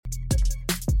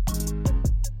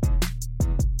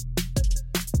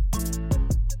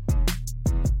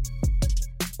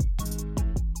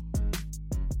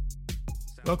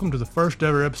Welcome to the first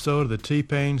ever episode of the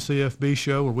T-Pain CFB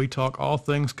show, where we talk all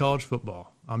things college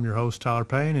football. I'm your host, Tyler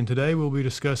Payne, and today we'll be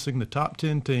discussing the top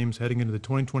 10 teams heading into the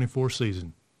 2024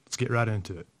 season. Let's get right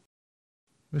into it.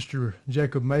 Mr.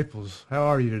 Jacob Maples, how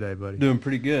are you today, buddy? Doing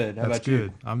pretty good. How about you?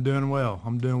 That's good. I'm doing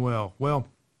well. Well,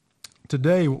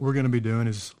 today what we're going to be doing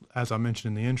is, as I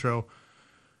mentioned in the intro,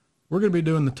 we're going to be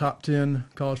doing the top 10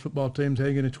 college football teams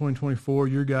heading into 2024.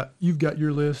 You've got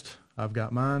your list. I've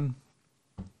got mine.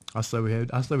 I say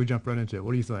we jump right into it.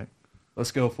 What do you think?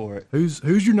 Let's go for it. Who's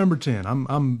your number 10?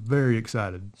 I'm very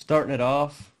excited. Starting it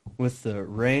off with the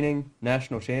reigning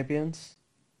national champions,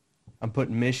 I'm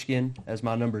putting Michigan as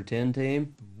my number 10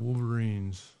 team. The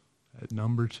Wolverines at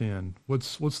number 10.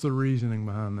 What's the reasoning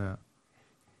behind that?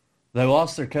 They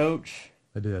lost their coach.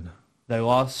 They did. They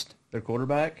lost their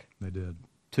quarterback. They did.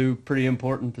 Two pretty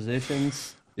important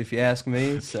positions, if you ask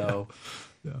me. So,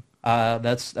 yeah.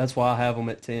 That's why I have them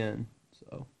at 10.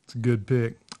 So it's a good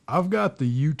pick. I've got the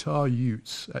Utah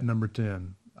Utes at number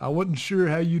 10. I wasn't sure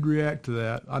how you'd react to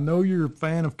that. I know you're a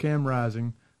fan of Cam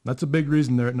Rising. That's a big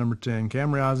reason they're at number 10.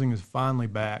 Cam Rising is finally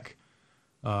back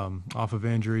off of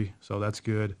injury, so that's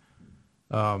good.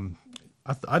 I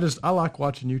like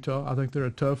watching Utah. I think they're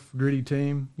a tough, gritty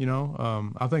team.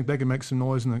 I think they can make some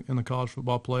noise in the college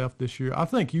football playoff this year. I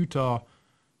think Utah,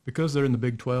 because they're in the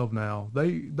Big 12 now,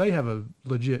 they have a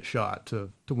legit shot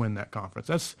to win that conference.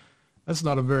 That's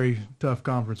not a very tough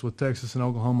conference with Texas and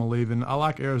Oklahoma leaving. I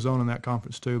like Arizona in that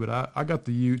conference too, but I got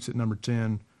the Utes at number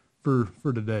 10 for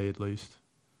today at least.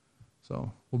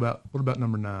 So what about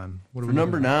number 9? For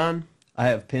number 9, I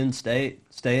have Penn State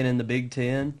staying in the Big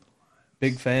 10.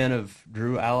 Big fan of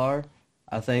Drew Aller.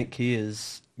 I think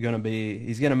he's going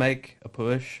to make a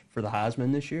push for the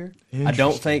Heisman this year. I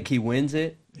don't think he wins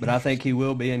it, but I think he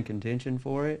will be in contention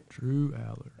for it. Drew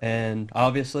Aller. And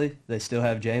obviously, they still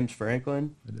have James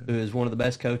Franklin, who is one of the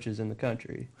best coaches in the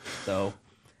country. So,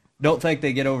 don't think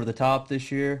they get over the top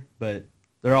this year, but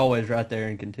they're always right there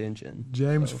in contention.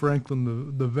 James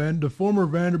Franklin, the former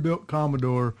Vanderbilt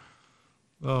Commodore.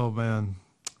 Oh, man.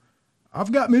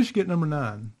 I've got Michigan at number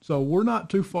 9, so we're not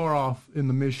too far off in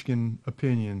the Michigan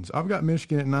opinions. I've got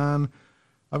Michigan at 9.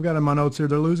 I've got in my notes here,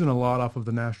 they're losing a lot off of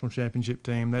the national championship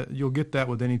team. You'll get that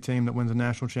with any team that wins a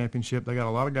national championship. They got a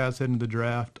lot of guys heading to the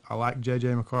draft. I like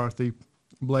J.J. McCarthy.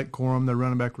 Blake Corum, their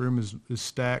running back room is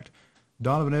stacked.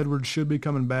 Donovan Edwards should be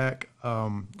coming back.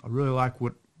 I really like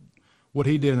what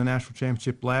he did in the national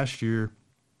championship last year.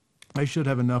 They should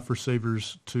have enough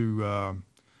receivers to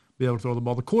be able to throw the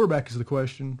ball. The quarterback is the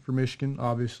question for Michigan,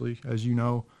 obviously. As you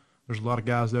know, there's a lot of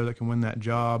guys there that can win that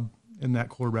job in that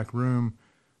quarterback room.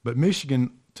 But Michigan,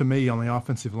 to me, on the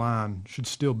offensive line, should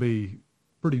still be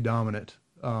pretty dominant,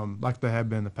 like they have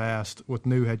been in the past with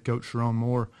new head coach Sharon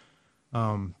Moore.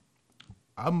 I'm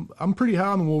pretty high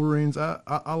on the Wolverines.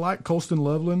 I like Colston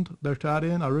Loveland, their tight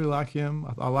end. I really like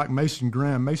him. I like Mason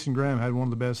Graham. Mason Graham had one of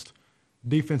the best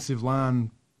defensive line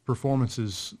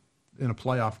performances in a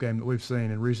playoff game that we've seen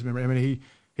in recent memory. I mean,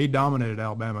 he dominated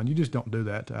Alabama, and you just don't do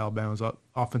that to Alabama's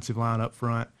offensive line up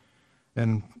front.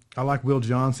 And I like Will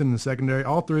Johnson in the secondary.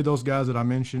 All three of those guys that I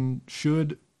mentioned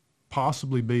should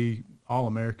possibly be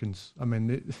All-Americans. I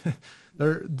mean,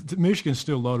 Michigan's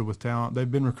still loaded with talent. They've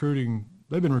been recruiting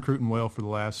well for the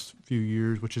last few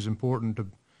years, which is important to,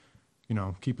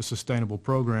 keep a sustainable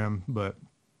program. But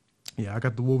yeah, I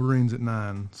got the Wolverines at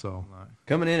 9. So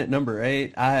coming in at number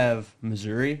 8, I have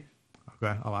Missouri.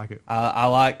 Okay, I like it. I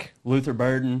like Luther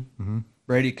Burden,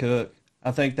 Brady Cook. I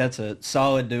think that's a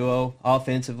solid duo.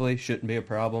 Offensively, shouldn't be a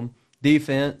problem.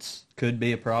 Defense could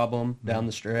be a problem down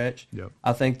the stretch. Yep.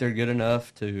 I think they're good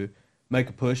enough to make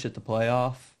a push at the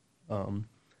playoff.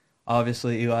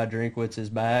 Obviously, Eli Drinkwitz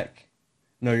is back.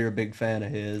 I know you're a big fan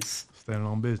of his. Standing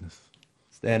on business.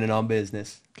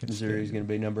 Missouri's going to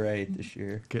be number 8 this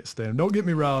year. Can't stand him. Don't get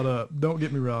me riled up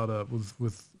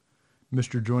with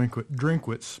Mr.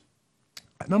 Drinkwitz.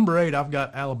 At number 8, I've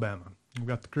got Alabama. We've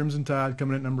got the Crimson Tide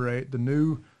coming at number 8. The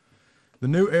new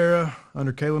era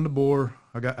under Kalen DeBoer.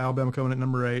 I got Alabama coming at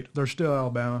number 8. They're still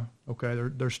Alabama. Okay,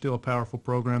 they're still a powerful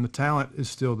program. The talent is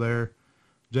still there.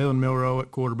 Jalen Milroe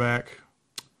at quarterback.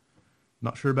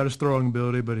 Not sure about his throwing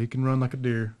ability, but he can run like a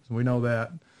deer, so we know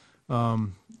that.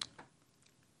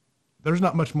 There's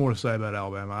not much more to say about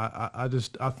Alabama.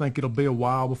 I think it'll be a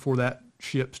while before that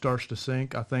ship starts to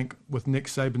sink. I think with Nick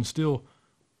Saban still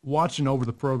watching over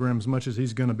the program as much as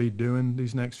he's going to be doing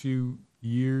these next few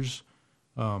years,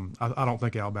 I don't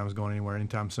think Alabama's going anywhere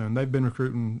anytime soon. They've been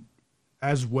recruiting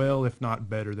as well, if not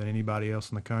better, than anybody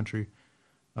else in the country,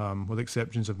 with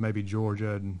exceptions of maybe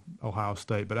Georgia and Ohio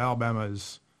State. But Alabama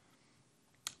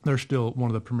they're still one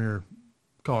of the premier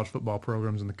college football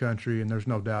programs in the country, and there's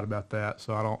no doubt about that.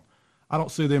 So I don't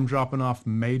see them dropping off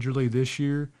majorly this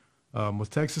year. With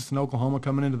Texas and Oklahoma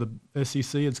coming into the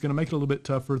SEC, it's going to make it a little bit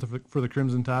tougher for the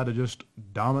Crimson Tide to just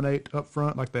dominate up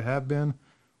front like they have been.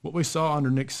 What we saw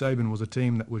under Nick Saban was a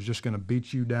team that was just going to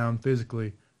beat you down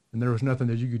physically, and there was nothing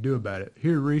that you could do about it.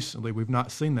 Here recently, we've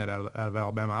not seen that out of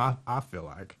Alabama. I feel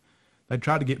like they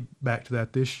tried to get back to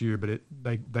that this year, but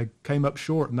they came up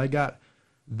short,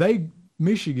 and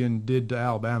Michigan did to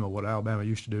Alabama what Alabama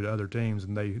used to do to other teams,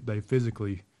 and they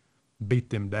physically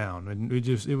beat them down, and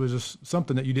it was just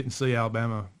something that you didn't see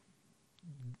Alabama.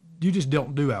 You just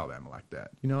don't do Alabama like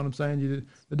that. You know what I'm saying?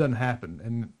 It doesn't happen,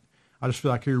 and I just feel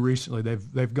like here recently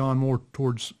they've gone more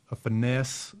towards a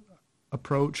finesse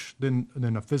approach than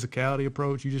a physicality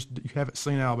approach. You haven't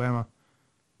seen Alabama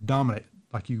dominate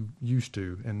like you used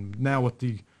to, and now with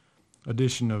the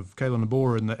addition of Kalen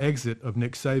DeBoer and the exit of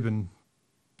Nick Saban,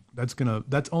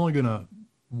 that's only gonna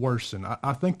worsen.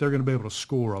 I think they're going to be able to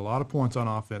score a lot of points on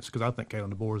offense because I think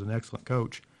Kalen DeBoer is an excellent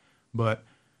coach. But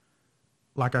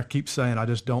like I keep saying, I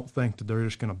just don't think that they're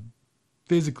just going to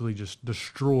physically just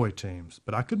destroy teams.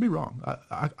 But I could be wrong.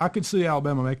 I could see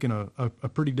Alabama making a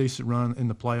pretty decent run in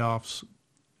the playoffs,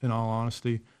 in all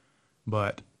honesty.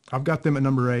 But I've got them at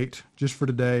number 8 just for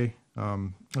today.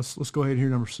 Let's go ahead and hear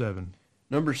number 7.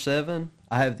 Number 7,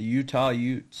 I have the Utah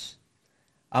Utes.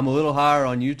 I'm a little higher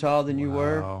on Utah than you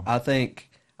were.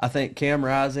 I think Cam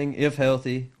Rising, if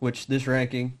healthy, which this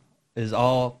ranking is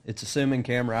it's assuming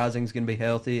Cam Rising is going to be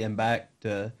healthy and back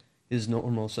to his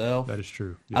normal self. That is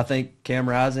true. Yes. I think Cam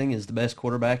Rising is the best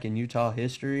quarterback in Utah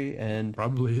history, and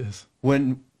probably is.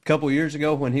 A couple years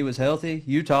ago when he was healthy,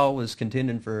 Utah was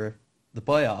contending for the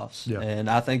playoffs,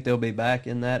 and I think they'll be back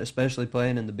in that, especially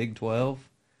playing in the Big 12.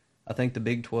 I think the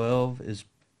Big 12 is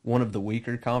one of the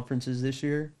weaker conferences this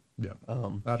year. Yeah,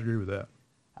 I'd agree with that.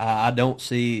 I don't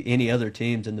see any other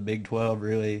teams in the Big 12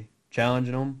 really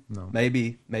challenging them. No.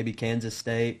 Maybe Kansas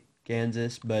State,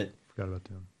 Kansas, but forgot about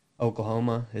them.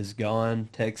 Oklahoma is gone.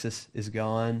 Texas is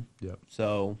gone. Yep.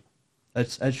 So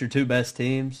that's your 2 best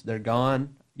teams. They're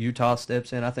gone. Utah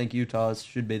steps in. I think Utah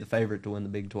should be the favorite to win the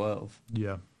Big 12.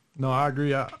 Yeah. No, I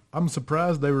agree. I'm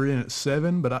surprised they were in at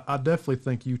 7, but I definitely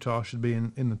think Utah should be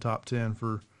in the top 10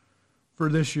 for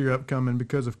this year upcoming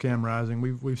because of Cam Rising.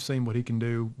 We've seen what he can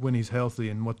do when he's healthy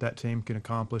and what that team can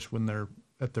accomplish when they're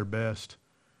at their best.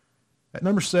 At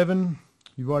number 7,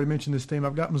 you've already mentioned this team.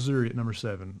 I've got Missouri at number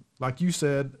 7. Like you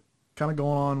said, kind of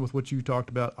going on with what you talked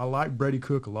about, I like Brady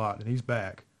Cook a lot, and he's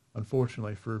back,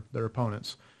 unfortunately, for their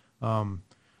opponents.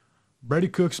 Brady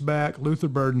Cook's back. Luther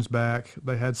Burden's back.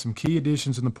 They had some key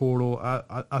additions in the portal.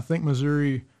 I think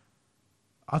Missouri,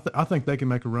 I think they can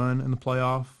make a run in the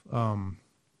playoff.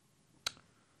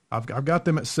 I've got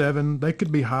them at 7. They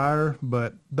could be higher,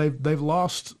 but they've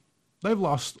lost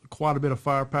quite a bit of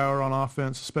firepower on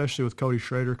offense, especially with Cody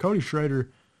Schrader. Cody Schrader,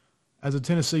 as a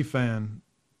Tennessee fan,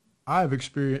 I have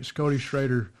experienced Cody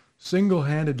Schrader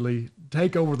single-handedly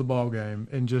take over the ball game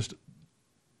and just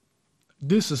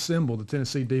disassemble the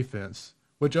Tennessee defense,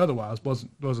 which otherwise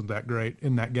wasn't that great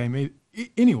in that game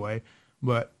anyway.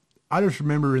 But I just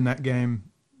remember in that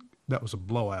game, that was a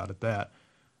blowout at that.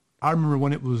 I remember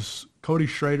when it was Cody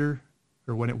Schrader,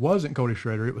 or when it wasn't Cody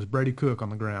Schrader, it was Brady Cook on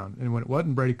the ground. And when it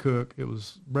wasn't Brady Cook, it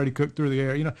was Brady Cook through the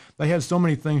air. You know, they had so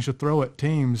many things to throw at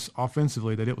teams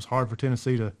offensively that it was hard for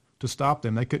Tennessee to stop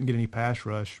them. They couldn't get any pass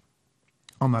rush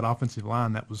on that offensive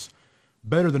line. That was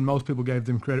better than most people gave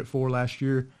them credit for last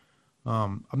year.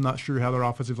 I'm not sure how their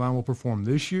offensive line will perform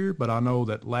this year, but I know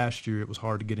that last year it was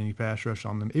hard to get any pass rush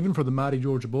on them. Even for the mighty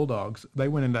Georgia Bulldogs, they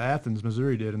went into Athens,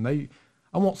 Missouri did, and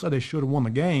I won't say they should have won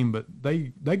the game, but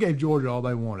they gave Georgia all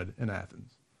they wanted in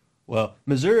Athens. Well,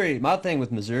 Missouri, my thing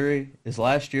with Missouri is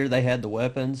last year they had the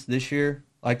weapons. This year,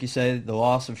 like you say, the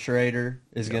loss of Schrader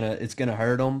is gonna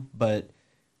hurt them. But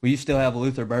you still have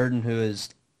Luther Burden,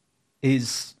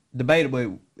 he's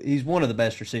debatably he's one of the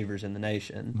best receivers in the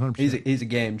nation. 100%. He's a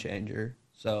game changer.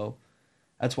 So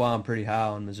that's why I'm pretty high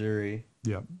on Missouri.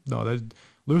 Yeah, no,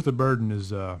 Luther Burden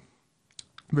is a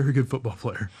very good football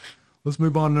player. Let's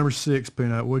move on to number 6,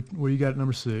 Peanut. What you got at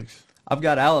number 6? I've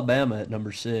got Alabama at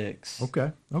number 6.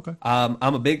 Okay. I'm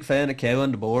a big fan of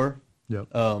Kalen DeBoer.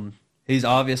 Yep. He's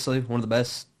obviously one of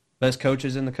the best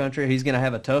coaches in the country. He's going to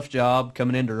have a tough job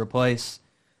coming in to replace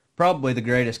probably the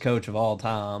greatest coach of all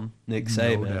time, Nick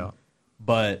Saban. No doubt.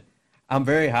 But I'm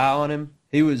very high on him.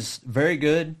 He was very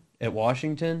good at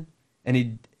Washington, and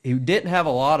he didn't have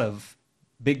a lot of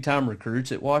big-time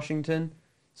recruits at Washington.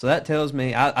 So that tells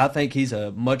me I think he's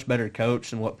a much better coach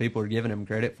than what people are giving him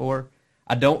credit for.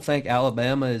 I don't think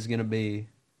Alabama is going to be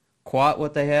quite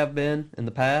what they have been in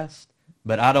the past,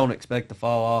 but I don't expect the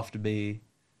fall off to be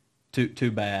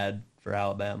too bad for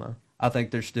Alabama. I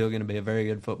think they're still going to be a very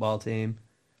good football team.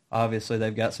 Obviously,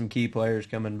 they've got some key players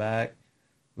coming back,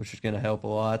 which is going to help a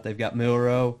lot. They've got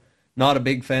Milroe. Not a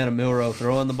big fan of Milroe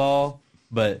throwing the ball,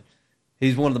 but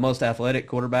he's one of the most athletic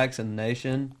quarterbacks in the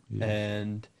nation,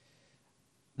 and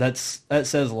that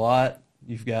says a lot.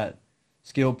 You've got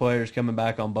skilled players coming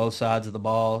back on both sides of the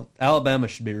ball. Alabama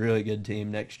should be a really good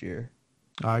team next year.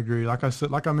 I agree.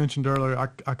 Like I mentioned earlier,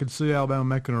 I could see Alabama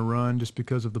making a run just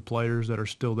because of the players that are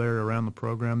still there around the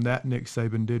program that Nick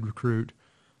Saban did recruit.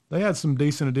 They had some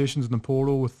decent additions in the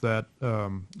portal with that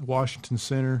Washington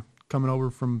center coming over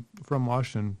from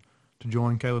Washington to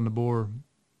join Kalen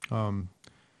DeBoer.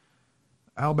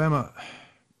 Alabama,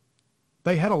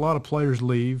 they had a lot of players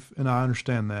leave, and I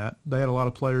understand that. They had a lot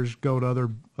of players go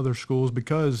to other schools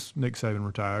because Nick Saban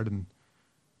retired, and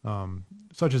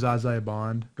such as Isaiah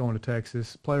Bond going to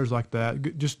Texas, players like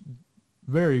that, just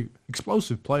very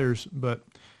explosive players. But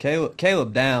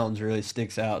Caleb Downs really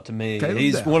sticks out to me.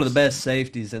 He's Downs. one of the best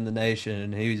safeties in the nation,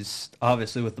 and he's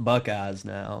obviously with the Buckeyes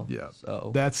now. Yeah,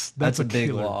 so that's a big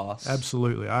killer. loss.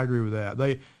 Absolutely, I agree with that.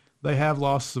 They have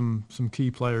lost some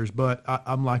key players, but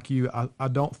I'm like you. I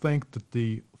don't think that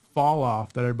the fall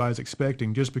off that everybody's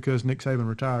expecting just because Nick Saban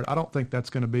retired, I don't think that's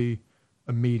going to be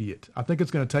immediate. I think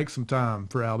it's going to take some time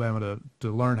for Alabama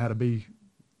to learn how to be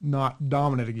not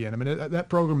dominant again. I mean, that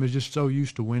program is just so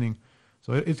used to winning.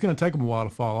 So it's going to take them a while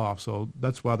to fall off. So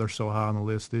that's why they're so high on the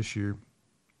list this year.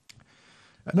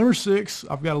 At number 6,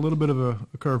 I've got a little bit of a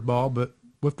curveball, but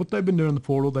with what they've been doing in the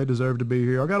portal, they deserve to be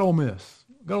here. I got Ole Miss.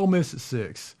 At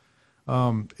 6.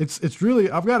 It's really,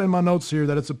 I've got in my notes here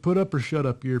that it's a put up or shut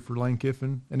up year for Lane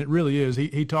Kiffin, and it really is.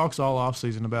 He talks all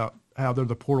offseason about how they're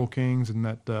the portal kings and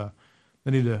that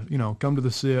they need to come to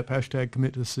the SIP, #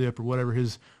 commit to the SIP, or whatever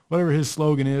his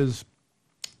slogan is.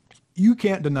 You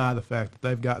can't deny the fact that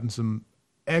they've gotten some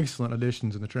excellent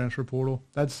additions in the transfer portal.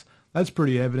 That's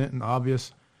pretty evident and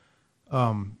obvious.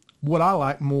 What I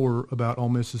like more about Ole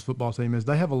Miss's football team is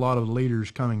they have a lot of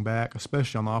leaders coming back,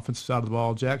 especially on the offensive side of the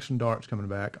ball. Jackson Dart's coming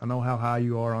back. I know how high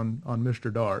you are on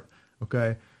Mr. Dart.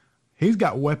 Okay, he's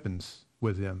got weapons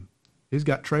with him. He's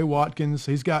got Trey Watkins.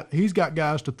 He's got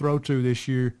guys to throw to this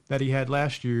year that he had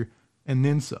last year, and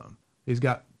then some. He's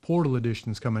got portal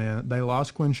additions coming in. They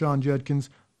lost Quinshon Judkins.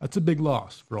 That's a big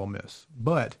loss for Ole Miss.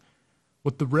 But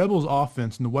with the Rebels'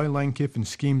 offense and the way Lane Kiffin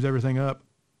schemes everything up,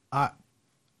 I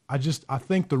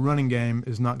think the running game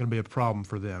is not going to be a problem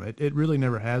for them. It really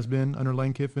never has been under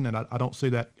Lane Kiffin, and I don't see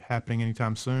that happening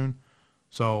anytime soon.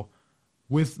 So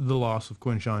with the loss of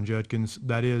Quinshon Judkins,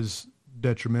 that is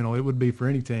detrimental. It would be for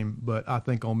any team, but I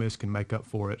think Ole Miss can make up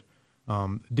for it.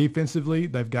 Defensively,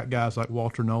 they've got guys like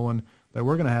Walter Nolan. They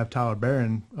were going to have Tyler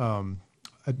Barron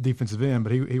at defensive end,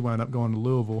 but he wound up going to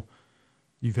Louisville.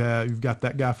 You've got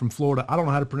that guy from Florida. I don't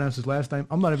know how to pronounce his last name.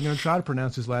 I'm not even going to try to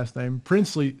pronounce his last name.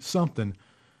 Princely something.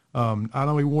 I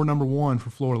know he wore number 1 for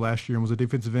Florida last year and was a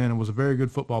defensive end and was a very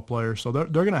good football player. So they're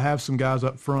going to have some guys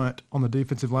up front on the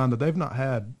defensive line that they've not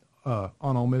had on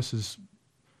Ole Miss's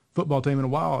football team in a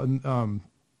while. And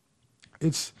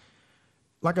it's,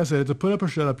 like I said, it's a put up or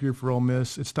shut up year for Ole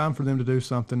Miss. It's time for them to do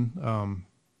something.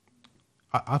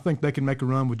 I think they can make a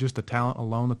run with just the talent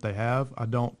alone that they have. I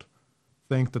don't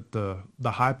think that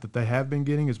the hype that they have been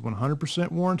getting is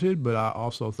 100% warranted, but I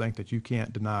also think that you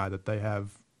can't deny that they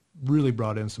have really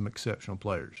brought in some exceptional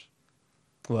players.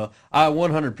 Well, I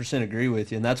 100% agree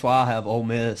with you, and that's why I have Ole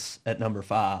Miss at number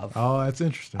 5. Oh, that's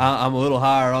interesting. I'm a little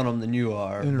higher on them than you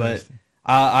are, but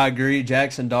I agree.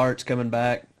 Jackson Dart's coming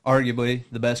back, arguably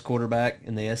the best quarterback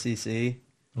in the SEC.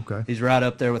 Okay. He's right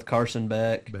up there with Carson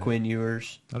Beck. Quinn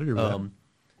Ewers. I'd agree with that.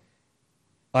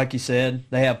 Like you said,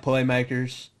 they have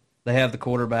playmakers. They have the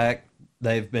quarterback.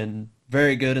 They've been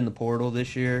very good in the portal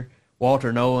this year.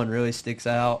 Walter Nolan really sticks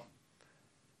out.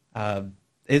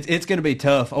 It's going to be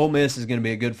tough. Ole Miss is going to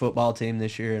be a good football team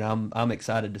this year, and I'm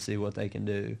excited to see what they can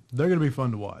do. They're going to be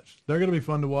fun to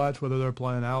watch. Whether they're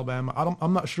playing Alabama.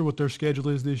 I'm not sure what their schedule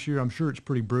is this year. I'm sure it's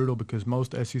pretty brutal because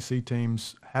most SEC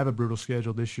teams have a brutal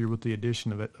schedule this year with the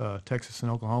addition of Texas and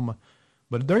Oklahoma.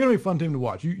 But they're going to be a fun team to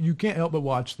watch. You can't help but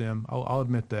watch them. I'll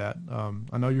admit that.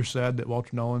 I know you're sad that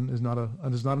Walter Nolan is not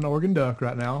an Oregon Duck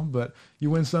right now, but you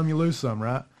win some, you lose some,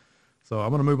 right? So I'm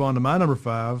going to move on to my number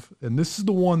 5, and this is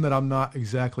the one that I'm not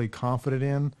exactly confident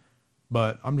in,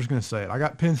 but I'm just going to say it. I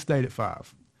got Penn State at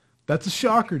 5. That's a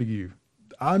shocker to you.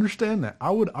 I understand that.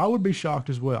 I would be shocked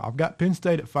as well. I've got Penn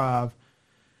State at 5.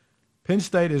 Penn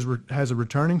State has a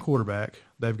returning quarterback.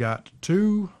 They've got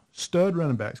 2 stud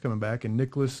running backs coming back in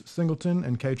Nicholas Singleton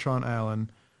and Katron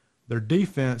Allen. Their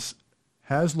defense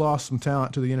has lost some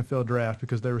talent to the NFL draft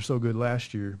because they were so good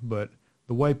last year, but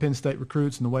the way Penn State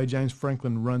recruits and the way James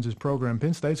Franklin runs his program,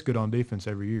 Penn State's good on defense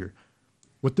every year.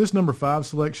 with this number 5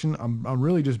 selection, I'm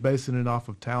really just basing it off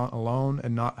of talent alone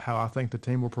and not how I think the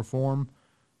team will perform.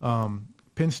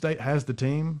 Penn State has the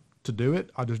team to do it.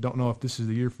 I just don't know if this is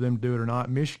the year for them to do it or not.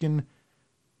 Michigan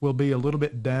will be a little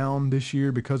bit down this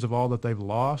year because of all that they've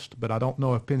lost, but I don't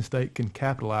know if Penn State can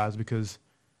capitalize because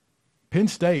Penn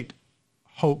State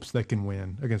hopes they can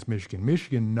win against Michigan.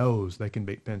 Michigan knows they can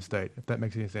beat Penn State, if that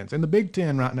makes any sense. In the Big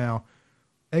Ten right now,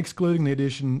 excluding the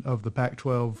addition of the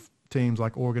Pac-12 teams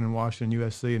like Oregon and Washington,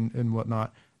 USC, and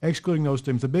whatnot, excluding those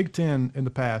teams, the Big Ten in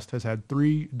the past has had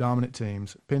 3 dominant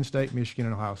teams, Penn State, Michigan,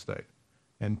 and Ohio State.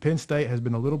 And Penn State has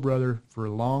been a little brother for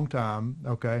a long time,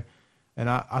 okay? And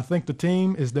I think the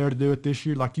team is there to do it this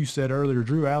year. Like you said earlier,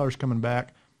 Drew Aller's coming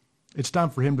back. It's time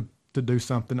for him to do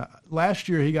something. Last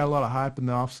year he got a lot of hype in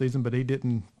the offseason, but he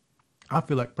didn't – I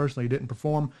feel like personally he didn't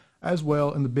perform as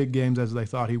well in the big games as they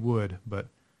thought he would. But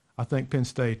I think Penn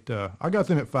State I got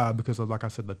them at 5 because of, like I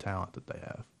said, the talent that they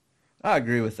have. I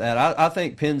agree with that. I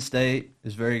think Penn State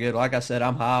is very good. Like I said,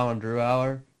 I'm high on Drew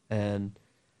Aller, and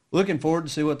looking forward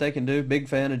to see what they can do. Big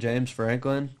fan of James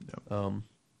Franklin. Yep.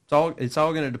 It's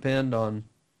all going to depend on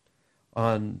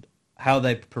how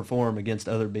they perform against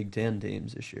other Big Ten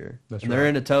teams this year. That's and right. They're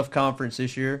in a tough conference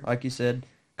this year. Like you said,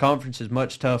 conference is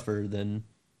much tougher than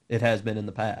it has been in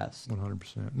the past.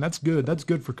 100%. And that's good. That's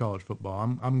good for college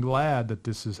football. I'm glad that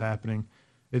this is happening.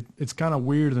 It's kind of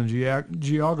weird in the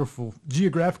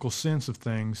geographical sense of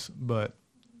things, but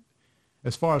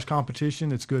as far as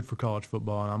competition, it's good for college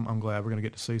football, and I'm glad we're going to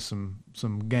get to see some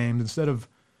games instead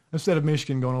of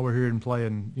Michigan going over here and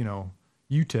playing,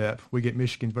 UTEP. We get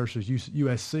Michigan versus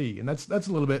USC, and that's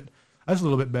a little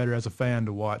bit better as a fan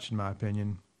to watch, in my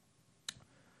opinion.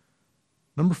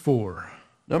 Number 4.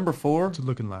 What's it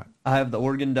looking like? I have the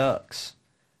Oregon Ducks.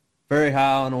 Very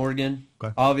high on Oregon.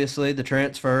 Okay. Obviously, the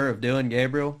transfer of Dylan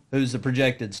Gabriel, who's the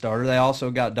projected starter. They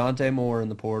also got Dante Moore in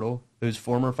the portal, who's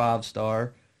former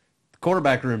 5-star. The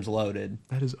quarterback room's loaded.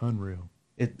 That is unreal.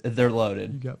 They're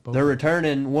loaded. You got both. They're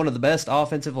returning one of the best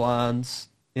offensive lines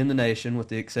in the nation, with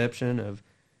the exception of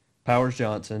Powers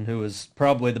Johnson, who was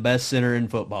probably the best center in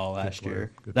football last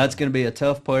year. That's going to be a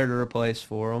tough player to replace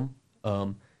for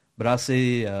them. But I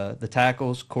see the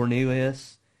tackles,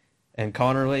 Cornelius and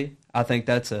Connerly. I think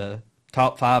that's a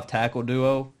top 5 tackle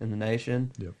duo in the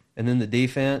nation. Yep. And then the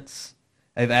defense,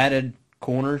 they've added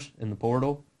corners in the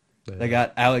portal. They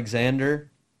got Alexander,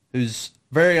 who's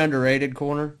very underrated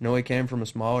corner. I know he came from a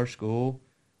smaller school.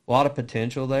 A lot of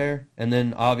potential there. And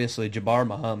then obviously Jabbar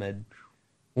Muhammad,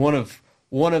 one of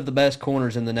the best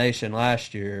corners in the nation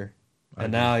last year,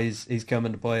 and now he's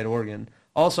coming to play at Oregon.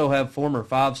 Also have former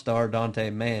 5-star Dante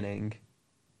Manning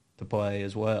to play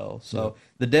as well. So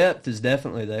the depth is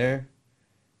definitely there.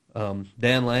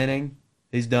 Dan Lanning,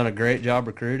 he's done a great job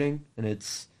recruiting, and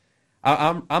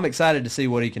I'm excited to see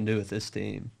what he can do with this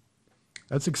team.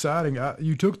 That's exciting.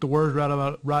 You took the words right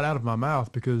out of my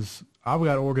mouth because I've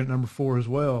got Oregon at number 4 as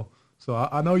well. So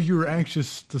I know you were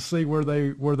anxious to see where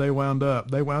they wound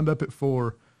up. They wound up at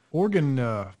 4. Oregon,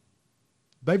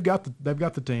 they've got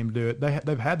the team to do it.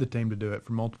 They've had the team to do it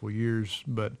for multiple years,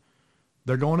 but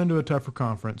they're going into a tougher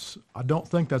conference. I don't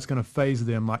think that's going to phase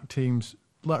them like teams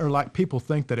or like people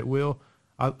think that it will.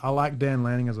 I like Dan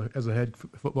Lanning as a head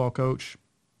football coach.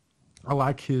 I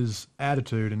like his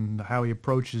attitude and how he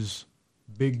approaches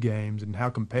big games and how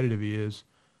competitive he is.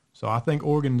 So I think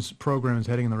Oregon's program is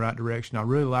heading in the right direction. I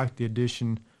really like the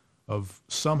addition of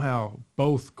somehow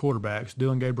both quarterbacks,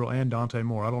 Dylan Gabriel and Dante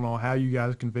Moore. I don't know how you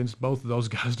guys convinced both of those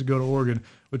guys to go to Oregon,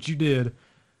 but you did.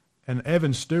 And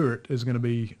Evan Stewart is going to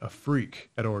be a freak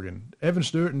at Oregon. Evan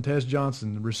Stewart and Tez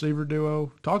Johnson, the receiver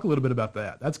duo. Talk a little bit about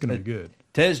that. That's going to be good.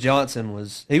 Tez Johnson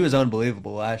was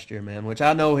unbelievable last year, man, which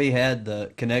I know he had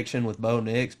the connection with Bo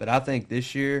Nix, but I think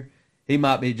this year he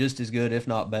might be just as good, if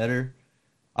not better.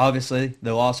 Obviously,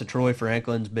 the loss of Troy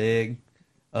Franklin's big,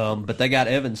 but they got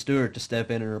Evan Stewart to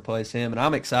step in and replace him, and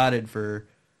I'm excited for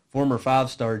former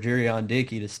 5-star Jerion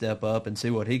Dickey to step up and see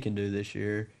what he can do this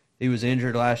year. He was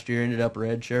injured last year, ended up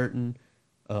redshirting.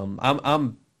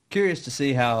 I'm curious to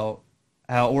see how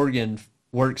Oregon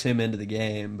works him into the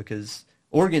game because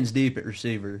Oregon's deep at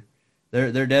receiver.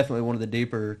 They're definitely one of the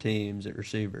deeper teams at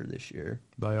receiver this year.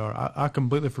 They are. I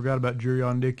completely forgot about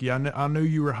Jerion Dickey. I knew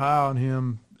you were high on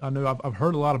him. I knew I've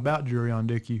heard a lot about Jerion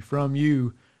Dickey from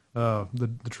you, the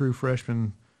true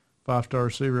freshman 5-star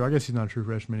receiver. I guess he's not a true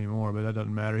freshman anymore, but that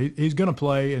doesn't matter. He's going to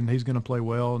play, and he's going to play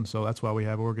well, and so that's why we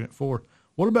have Oregon at 4.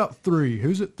 What about 3?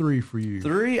 Who's at 3 for you?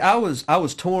 3, I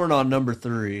was torn on number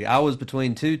 3. I was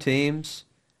between 2 teams.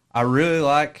 I really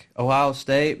like Ohio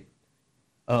State,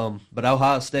 but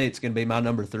Ohio State's going to be my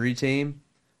number 3 team.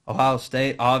 Ohio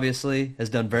State obviously has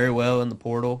done very well in the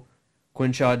portal.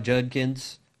 Quinshad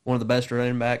Judkins, one of the best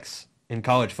running backs in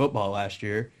college football last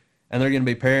year, and they're going to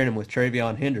be pairing him with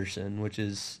TreVeyon Henderson, which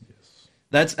is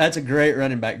that's a great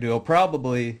running back duo,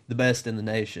 probably the best in the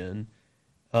nation.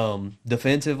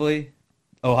 Defensively,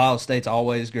 Ohio State's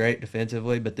always great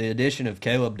defensively, but the addition of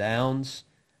Caleb Downs,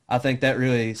 I think that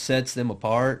really sets them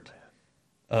apart.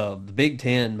 The Big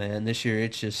Ten, man, this year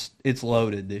it's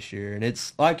loaded this year, and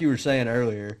it's like you were saying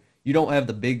earlier, you don't have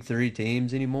the big three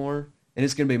teams anymore, and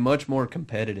it's going to be much more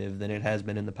competitive than it has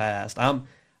been in the past. I'm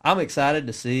excited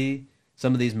to see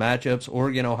some of these matchups.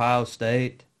 Oregon, Ohio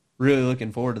State, really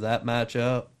looking forward to that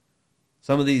matchup.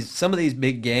 Some of these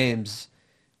big games,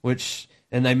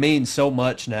 and they mean so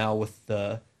much now with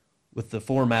the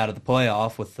format of the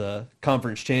playoff, with the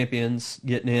conference champions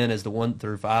getting in as the 1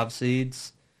 through 5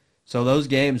 seeds. So those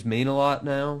games mean a lot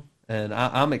now, and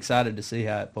I'm excited to see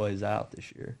how it plays out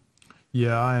this year.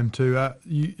 Yeah, I am too.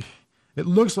 It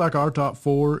looks like our top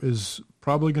 4 is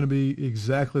probably going to be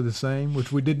exactly the same,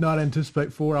 which we did not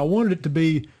anticipate for. I wanted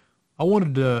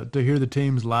to hear the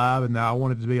teams live, and I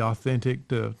wanted it to be authentic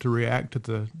to react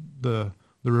to the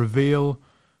reveal.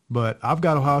 But I've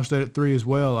got Ohio State at 3 as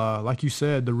well. Like you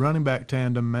said, the running back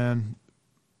tandem, man.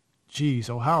 Geez,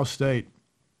 Ohio State,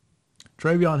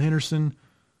 TreVeyon Henderson,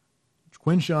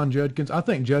 Quinshon Judkins.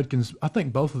 I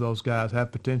think both of those guys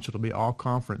have potential to be all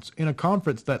conference in a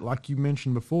conference that, like you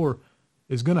mentioned before,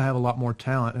 is going to have a lot more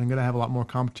talent and going to have a lot more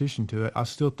competition to it. I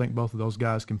still think both of those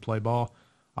guys can play ball.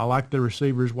 I like the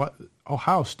receivers.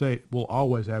 Ohio State will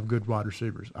always have good wide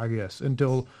receivers, I guess,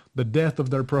 until the death of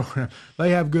their program.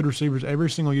 They have good receivers every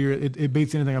single year. It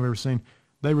beats anything I've ever seen.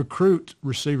 They recruit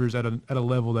receivers at a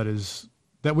level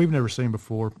that we've never seen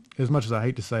before. As much as I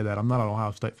hate to say that, I'm not an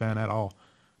Ohio State fan at all.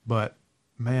 But,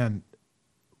 man,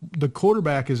 the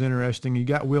quarterback is interesting. You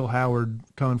got Will Howard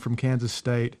coming from Kansas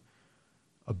State,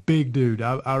 a big dude.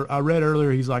 I read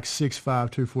earlier he's like 6'5",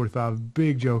 245,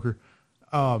 big joker.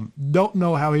 Don't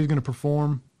know how he's going to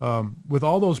perform. With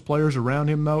all those players around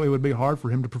him, though, it would be hard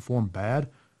for him to perform bad.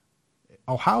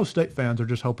 Ohio State fans are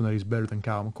just hoping that he's better than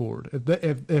Kyle McCord.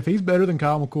 If he's better than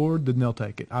Kyle McCord, then they'll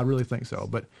take it. I really think so.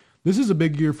 But this is a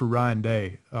big year for Ryan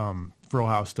Day for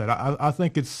Ohio State. I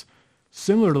think it's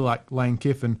similar to like Lane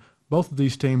Kiffin. Both of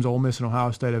these teams, Ole Miss and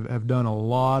Ohio State, have done a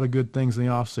lot of good things in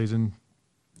the offseason.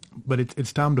 But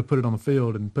it's time to put it on the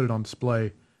field and put it on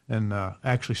display and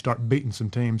actually start beating some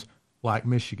teams like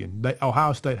Michigan.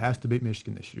 Ohio State has to beat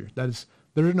Michigan this year.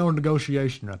 There is no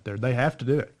negotiation right there. They have to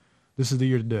do it. This is the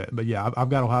year to do it. But, yeah, I've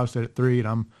got Ohio State at 3, and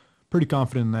I'm pretty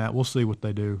confident in that. We'll see what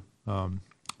they do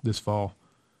this fall.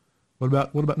 What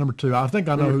about number 2? I think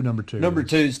I know who number 2 is. Number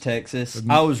 2 is Texas.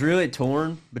 I was really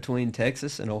torn between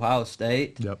Texas and Ohio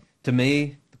State. Yep. To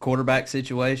me, the quarterback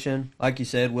situation, like you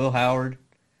said, Will Howard,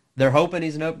 they're hoping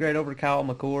he's an upgrade over Kyle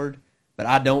McCord, but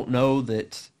I don't know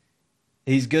that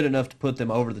he's good enough to put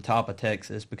them over the top of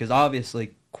Texas because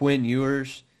obviously Quinn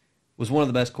Ewers was one of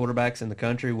the best quarterbacks in the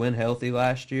country when healthy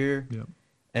last year, yep.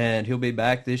 And he'll be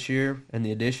back this year. And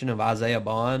the addition of Isaiah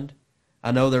Bond,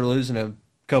 I know they're losing a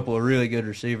couple of really good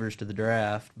receivers to the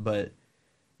draft, but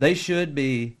they should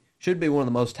be one of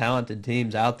the most talented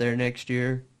teams out there next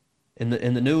year. In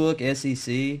the new look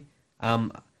SEC, I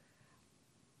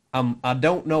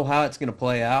don't know how it's going to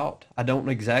play out. I don't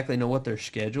exactly know what their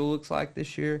schedule looks like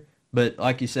this year. But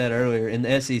like you said earlier, in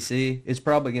the SEC, it's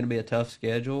probably going to be a tough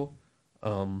schedule.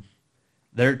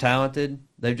 They're talented.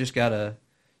 They've just got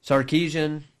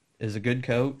Sarkisian is a good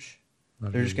coach.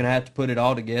 They're just going to have to put it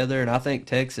all together, and I think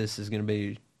Texas is going to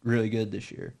be really good this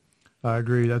year. I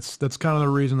agree. That's kind of the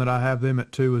reason that I have them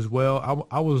at 2 as well.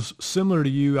 I was similar to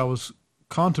you. I was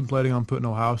contemplating on putting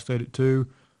Ohio State at 2.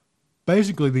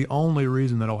 Basically, the only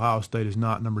reason that Ohio State is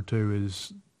not number 2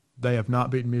 is they have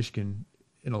not beaten Michigan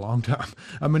in a long time.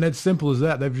 I mean, it's simple as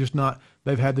that.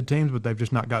 They've had the teams, but they've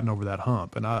just not gotten over that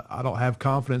hump. And I don't have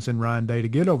confidence in Ryan Day to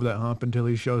get over that hump until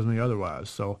he shows me otherwise.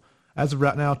 So as of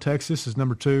right now, Texas is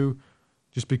number 2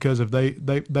 just because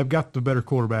they've got the better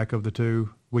quarterback of the 2.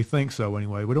 We think so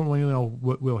anyway. We don't really know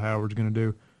what Will Howard's going to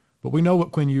do, but we know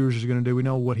what Quinn Ewers is going to do. We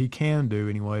know what he can do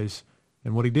anyways.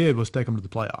 And what he did was take them to the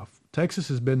playoff. Texas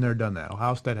has been there, done that.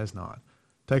 Ohio State has not.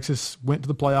 Texas went to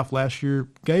the playoff last year,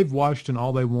 gave Washington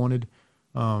all they wanted.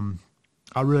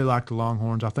 I really like the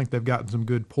Longhorns. I think they've gotten some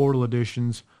good portal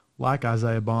additions like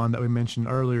Isaiah Bond that we mentioned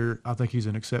earlier. I think he's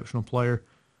an exceptional player.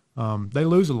 They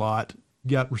lose a lot.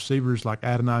 You got receivers like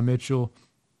Adonai Mitchell,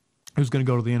 who's going to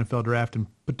go to the NFL draft and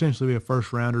potentially be a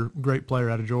first-rounder, great player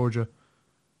out of Georgia.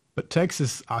 But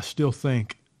Texas, I still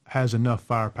think, has enough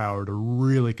firepower to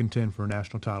really contend for a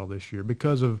national title this year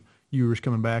because of Ewers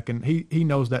coming back. And he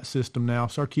knows that system now.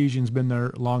 Sarkisian's been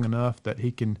there long enough that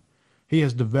he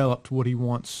has developed what he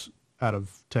wants out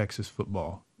of Texas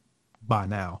football. by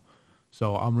now.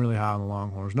 So I'm really high on the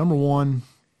Longhorns. Number one,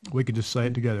 we could just say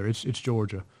it together. It's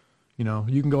Georgia. You know,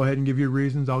 you can go ahead and give your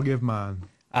reasons. I'll give mine.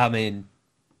 I mean,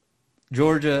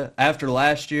 Georgia, after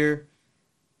last year,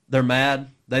 they're mad.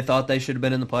 They thought they should have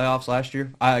been in the playoffs last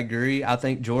year. I agree. I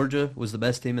think Georgia was the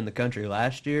best team in the country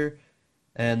last year,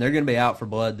 and they're going to be out for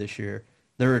blood this year.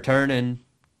 They're returning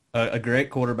a great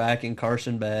quarterback in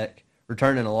Carson Beck,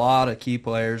 returning a lot of key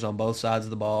players on both sides of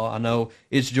the ball. I know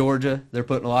it's Georgia. They're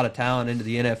putting a lot of talent into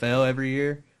the NFL every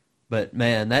year, but,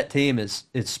 man, that team is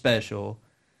special.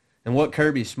 And what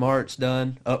Kirby Smart's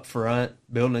done up front,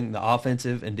 building the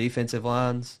offensive and defensive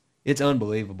lines, it's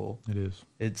unbelievable. It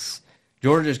is.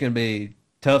 Georgia's going to be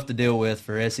tough to deal with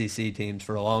for SEC teams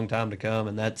for a long time to come,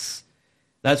 and that's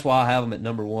why I have them at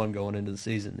number one going into the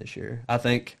season this year. I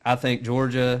think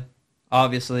Georgia,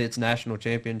 obviously, it's national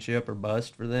championship or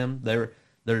bust for them. They're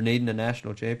needing a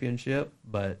national championship,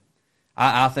 but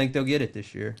I think they'll get it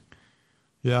this year.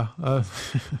 Yeah,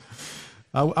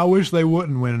 I wish they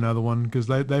wouldn't win another one because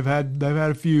they've had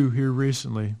a few here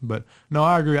recently. But no,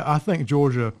 I agree. I think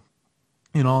Georgia.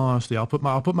 In all honesty, I'll put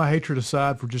my hatred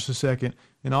aside for just a second.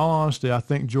 In all honesty, I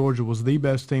think Georgia was the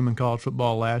best team in college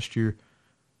football last year.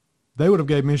 They would have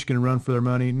gave Michigan a run for their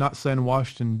money. Not saying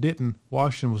Washington didn't.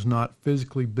 Washington was not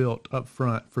physically built up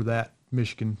front for that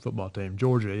Michigan football team.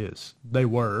 Georgia is. They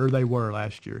were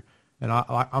last year. And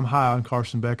I'm high on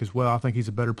Carson Beck as well. I think he's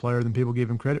a better player than people give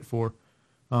him credit for.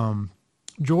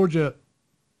 Georgia,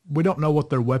 we don't know what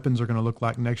their weapons are going to look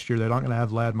like next year. They're not going to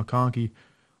have Ladd McConkey.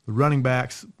 The running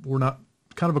backs were not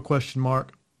kind of a question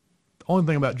mark. The only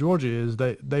thing about Georgia is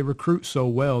they recruit so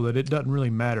well that it doesn't really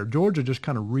matter. Georgia just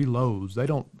kind of reloads. They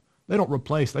don't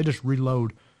replace. They just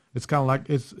reload. It's kind of like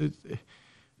it's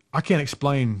I can't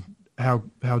explain how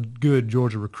good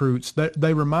Georgia recruits.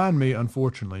 They remind me,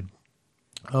 unfortunately,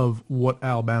 of what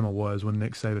Alabama was when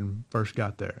Nick Saban first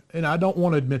got there. And I don't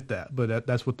want to admit that, but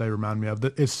that's what they remind me of.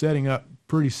 It's setting up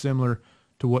pretty similar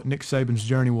to what Nick Saban's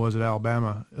journey was at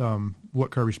Alabama,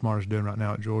 what Kirby Smart is doing right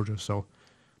now at Georgia. So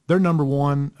they're number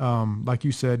one. Like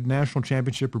you said, national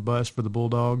championship or bust for the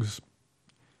Bulldogs.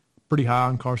 Pretty high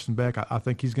on Carson Beck. I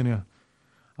think he's gonna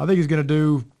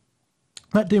do.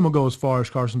 That team will go as far as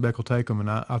Carson Beck will take them, and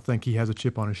I think he has a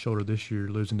chip on his shoulder this year,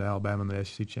 losing to Alabama in the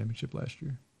SEC championship last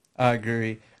year. I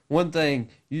agree. One thing,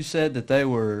 you said that they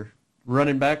were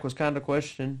running back was kind of a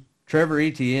question. Trevor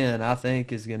Etienne, I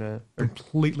think, is going to...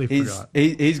 Completely forgot.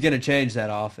 He's going to change that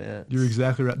offense. You're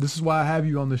exactly right. This is why I have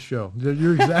you on this show.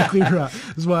 You're exactly right.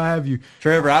 This is why I have you.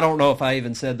 Trevor, I don't know if I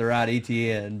even said the right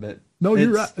Etienne, but... No,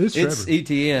 you're right. It's Trevor. It's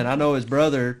Etienne. I know his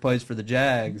brother plays for the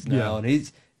Jags now, and he's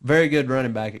a very good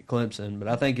running back at Clemson, but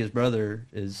I think his brother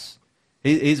is...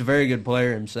 He's a very good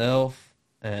player himself,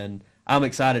 and I'm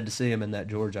excited to see him in that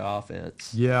Georgia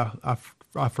offense. Yeah,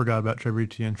 I forgot about Trevor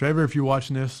Etienne. Trevor, if you're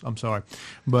watching this, I'm sorry.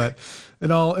 But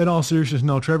in all seriousness,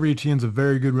 no, Trevor Etienne's a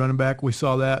very good running back. We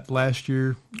saw that last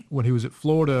year when he was at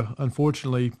Florida,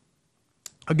 unfortunately,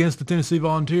 against the Tennessee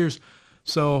Volunteers.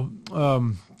 So,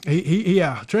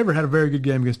 Trevor had a very good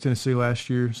game against Tennessee last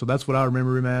year. So that's what I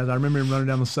remember him as. I remember him running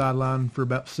down the sideline for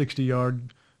about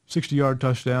 60-yard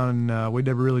touchdown, and we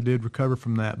never really did recover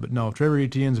from that. But no, Trevor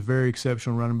Etienne's a very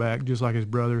exceptional running back, just like his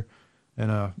brother.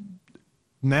 And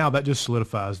now that just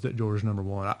solidifies that Georgia's number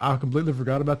one. I completely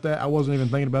forgot about that. I wasn't even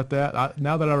thinking about that.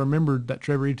 Now that I remembered that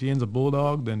Trevor Etienne's a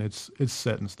Bulldog, then it's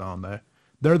set in stone there.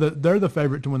 They're the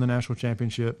favorite to win the national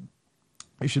championship.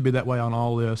 It should be that way on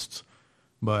all lists.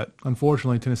 But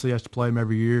unfortunately, Tennessee has to play them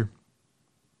every year.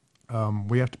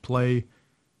 We have to play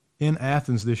in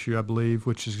Athens this year, I believe,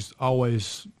 which is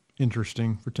always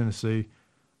interesting for Tennessee.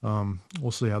 We'll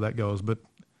see how that goes, but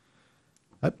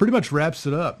that pretty much wraps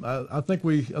it up. I think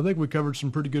we covered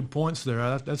some pretty good points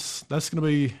there. That's gonna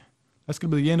be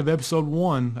the end of episode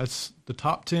 1. That's the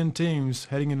top 10 teams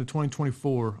heading into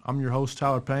 2024. I'm your host,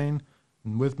 Tyler Payne,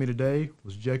 and with me today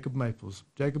was Jacob Maples.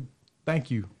 Jacob,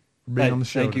 thank you for being on the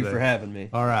show today. Thank you for having me.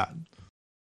 All right.